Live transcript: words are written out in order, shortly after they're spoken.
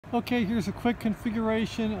Okay, here's a quick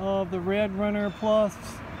configuration of the Rad Runner Plus.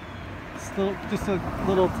 Still just a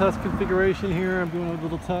little test configuration here. I'm doing a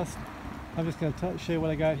little test. I'm just going to show you what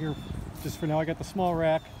I got here just for now. I got the small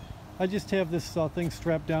rack. I just have this thing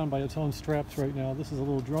strapped down by its own straps right now. This is a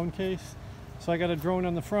little drone case. So I got a drone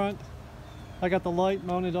on the front. I got the light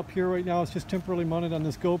mounted up here right now. It's just temporarily mounted on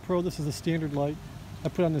this GoPro. This is a standard light. I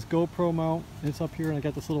put on this GoPro mount. It's up here, and I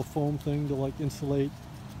got this little foam thing to like insulate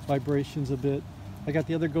vibrations a bit. I got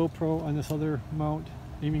the other GoPro on this other mount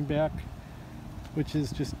aiming back, which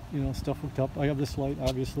is just, you know, stuff hooked up. I have this light,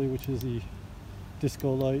 obviously, which is the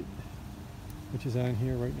disco light, which is on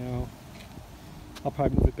here right now. I'll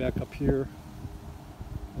probably move it back up here.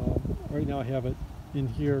 Right now I have it in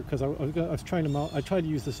here because I was trying to mount. I tried to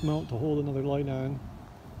use this mount to hold another light on,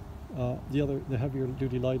 the heavier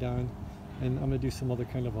duty light on, and I'm going to do some other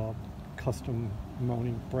kind of a custom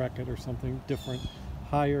mounting bracket or something different,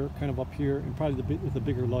 higher, kind of up here, and probably with the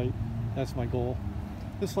bigger light. That's my goal.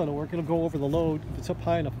 This light will work. It'll go over the load if it's up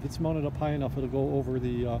high enough. If it's mounted up high enough, it'll go over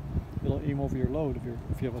the. It'll aim over your load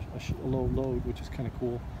if you have a low load, which is kind of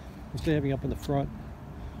cool. Instead of having up in the front.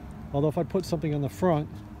 Although if I put something on the front,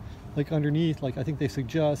 like underneath, like I think they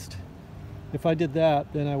suggest, if I did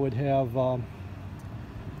that, then I would have.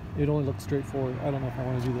 It only looks straightforward. I don't know if I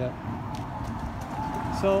want to do that.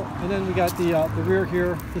 So, and then we got the rear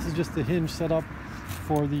here. This is just the hinge set up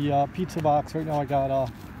for the pizza box. Right now I got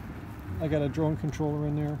a drone controller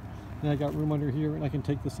in there, and I got room under here, and I can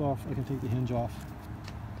take this off. I can take the hinge off.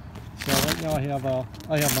 So right now I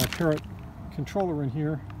have my Parrot controller in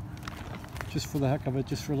here, just for the heck of it,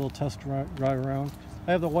 just for a little test ride around.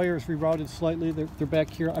 I have the wires rerouted slightly. They're back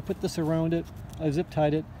here. I put this around it. I zip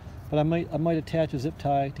tied it, but I might attach a zip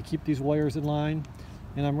tie to keep these wires in line.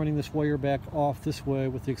 And I'm running this wire back off this way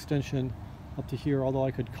with the extension up to here. Although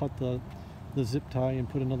I could cut the zip tie and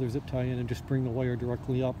put another zip tie in and just bring the wire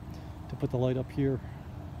directly up to put the light up here.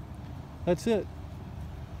 That's it.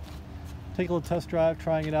 Take a little test drive,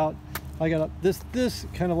 trying it out. I got this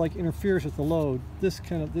kind of like interferes with the load. This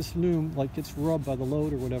loom like gets rubbed by the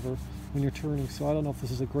load or whatever when you're turning. So I don't know if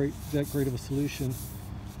this is that great of a solution.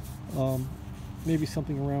 Maybe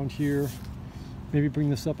something around here. Maybe bring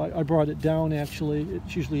this up. I brought it down actually.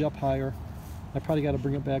 It's usually up higher. I probably got to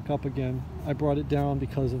bring it back up again. I brought it down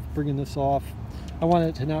because of bringing this off. I wanted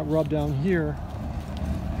it to not rub down here.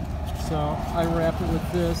 So I wrap it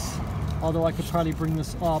with this. Although I could probably bring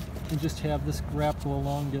this up and just have this wrap go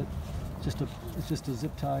along it. It's just a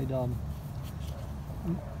zip tied pool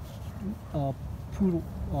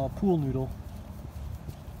noodle,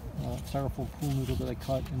 styrofoam pool noodle that I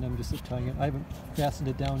cut, and then just zip tying it. I haven't fastened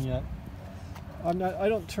it down yet. I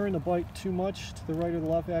don't turn the bike too much to the right or the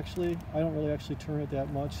left. Actually, I don't really actually turn it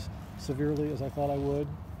that much severely as I thought I would.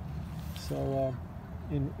 So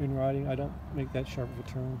in riding, I don't make that sharp of a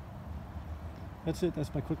turn. That's it.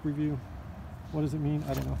 That's my quick review. What does it mean?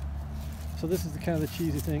 I don't know. So this is the kind of the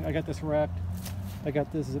cheesy thing. I got this racked. I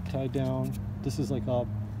got this zip tied down. This is like a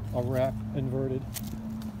rack inverted,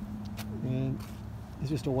 and it's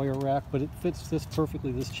just a wire rack, but it fits this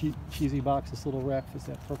perfectly. This cheesy box, this little rack fits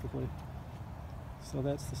that perfectly. So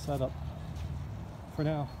that's the setup for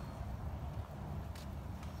now.